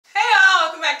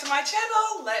my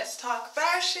channel. Let's talk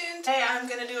fashion. Today I'm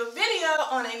going to do a video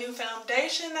on a new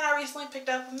foundation that I recently picked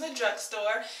up from the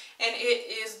drugstore, and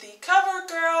it is the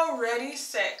Covergirl Ready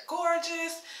Set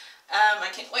Gorgeous. I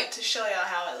can't wait to show y'all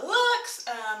how it looks,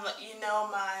 let you know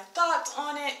my thoughts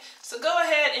on it. So go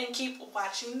ahead and keep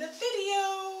watching the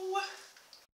video.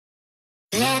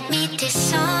 Let me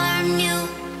disarm you.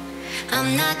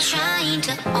 I'm not trying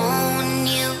to own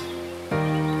you.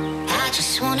 I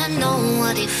just wanna know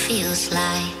what it feels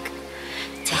like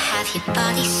to have your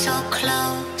body so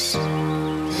close.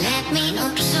 Let me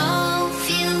absolve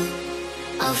you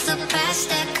of the past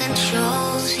that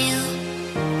controls you.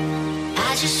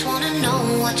 I just wanna know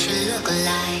what you look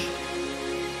like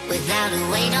without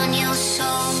a weight on your soul.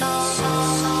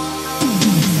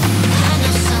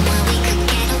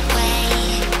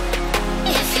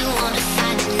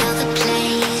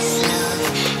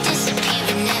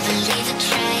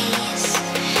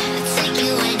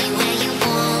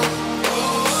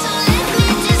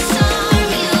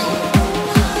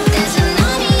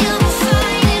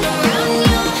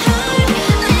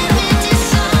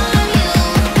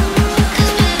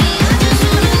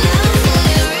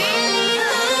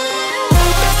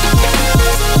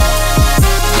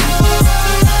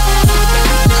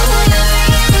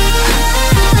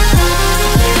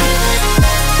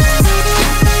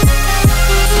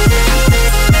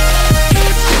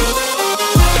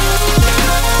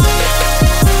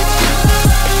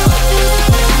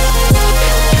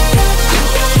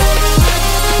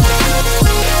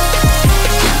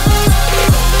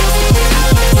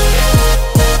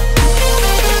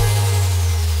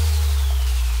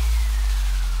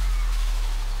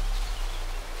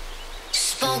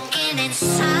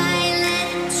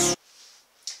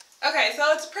 Okay, so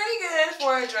it's pretty good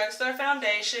for a drugstore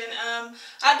foundation.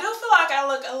 I do feel like I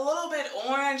look a little bit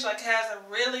orange, like it has a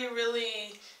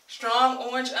really strong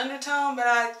orange undertone, but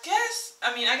I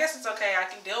guess it's okay. I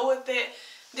can deal with it.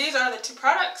 These are the two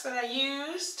products that I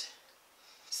used.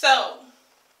 So,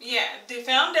 yeah, the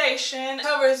foundation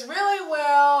covers really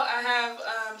well. I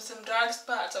have some dark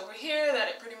spots over here that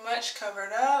it pretty much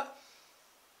covered up.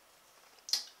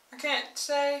 I can't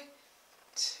say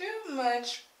too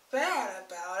much bad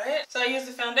about it. So I used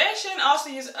the foundation, also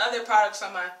used other products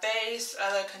on my face,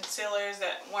 other concealers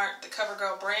that weren't the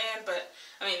Covergirl brand, but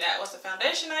I mean that was the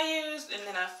foundation I used, and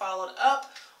then I followed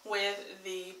up with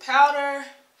the powder.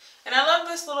 And I love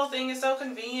this little thing, it's so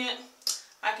convenient.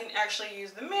 I can actually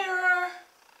use the mirror,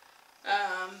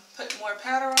 put more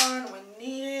powder on when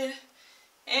needed,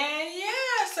 and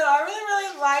yeah, so I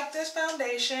really like this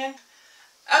foundation.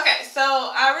 Okay, so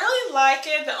I really like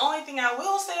it. The only thing I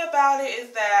will say about it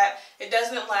is that it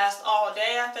doesn't last all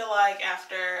day. I feel like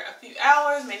after a few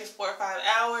hours, maybe 4 or 5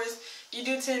 hours, you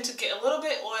do tend to get a little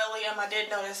bit oily. I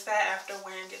did notice that after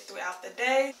wearing it throughout the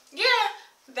day. Yeah,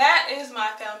 that is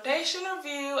my foundation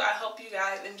review. I hope you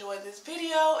guys enjoyed this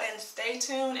video, and stay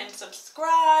tuned and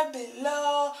subscribe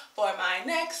below for my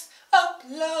next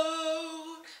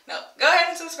upload. No, go ahead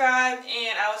and subscribe,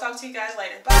 and I will talk to you guys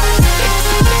later. Bye.